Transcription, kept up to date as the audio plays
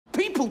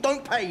People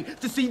don't pay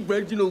to see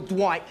Reginald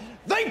Dwight.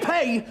 They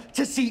pay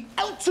to see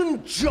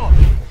Elton John.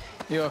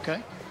 You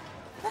okay?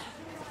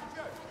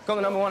 Got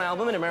the #1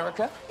 album in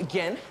America,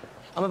 again.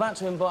 I'm about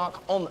to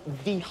embark on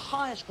the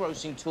highest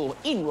grossing tour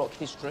in rock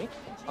history.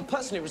 I'm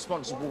personally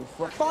responsible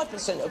for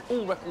 5% of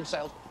all record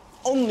sales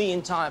on the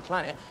entire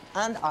planet,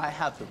 and I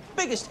have the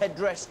biggest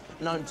headdress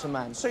known to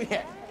man. So,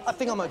 yeah, I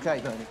think I'm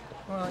okay, Bernie.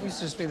 Well, it used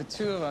to just be the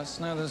two of us.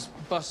 Now there's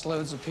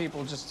busloads of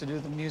people just to do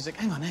the music.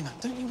 Hang on.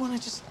 Don't you want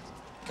to just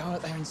go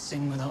out there and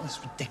sing without this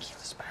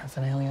ridiculous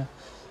paraphernalia?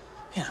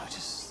 You know,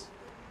 just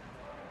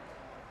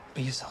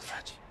be yourself,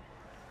 Reg.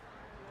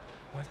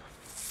 Why the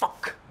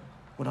fuck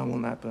would I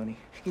want that, Bernie?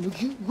 You know,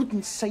 you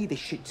wouldn't say this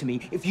shit to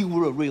me if you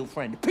were a real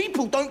friend.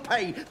 People don't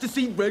pay to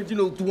see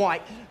Reginald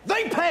Dwight.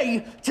 They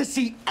pay to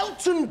see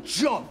Elton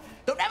John.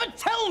 Don't ever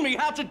tell me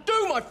how to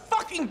do my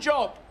fucking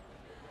job.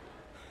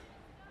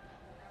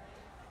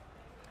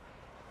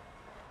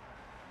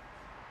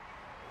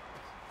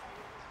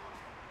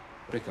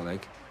 Break a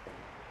leg.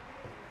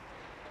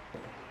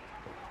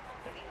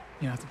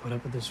 You have to put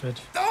up with this, Reg.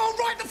 Oh,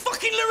 write the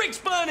fucking lyrics,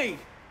 Bernie!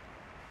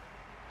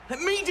 Let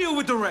me deal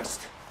with the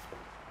rest.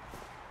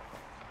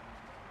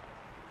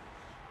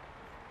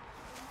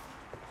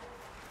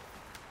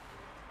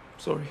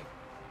 Sorry.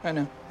 I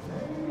know.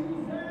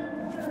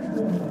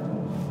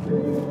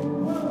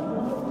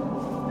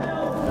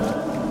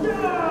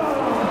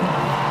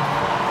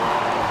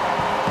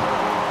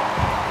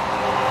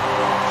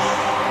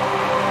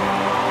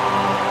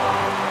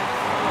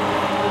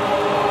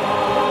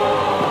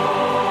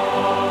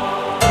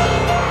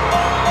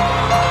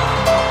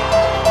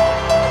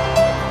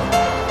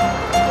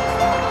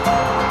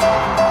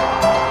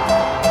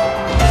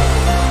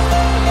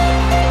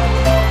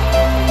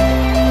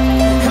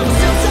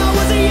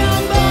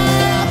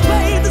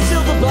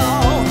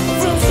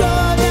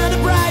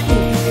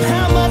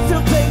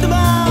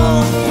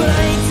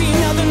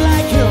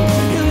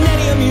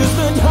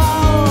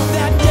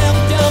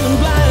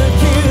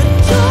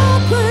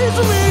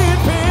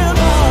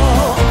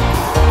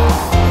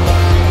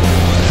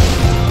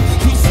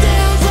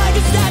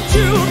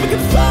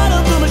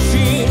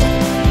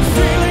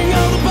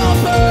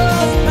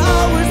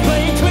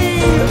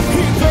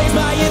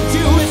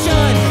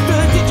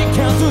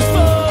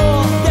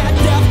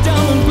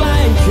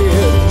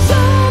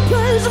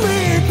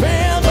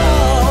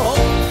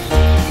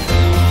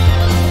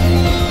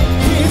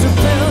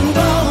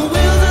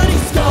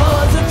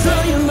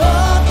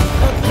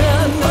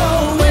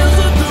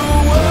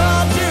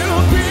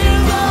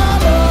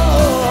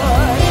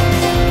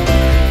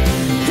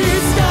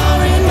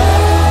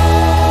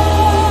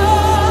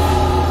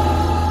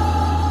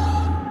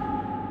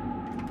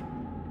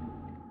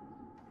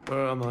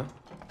 Where am I?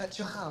 At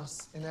your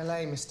house in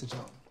LA, Mr.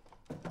 John.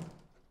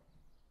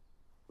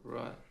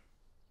 Right.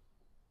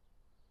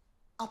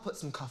 I'll put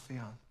some coffee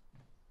on.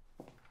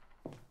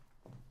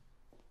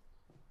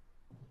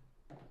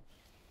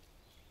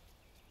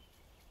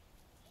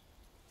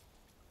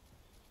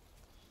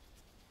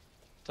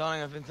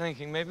 Darling, I've been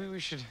thinking maybe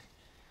we should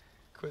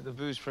quit the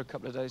booze for a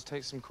couple of days,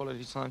 take some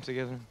quality time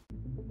together.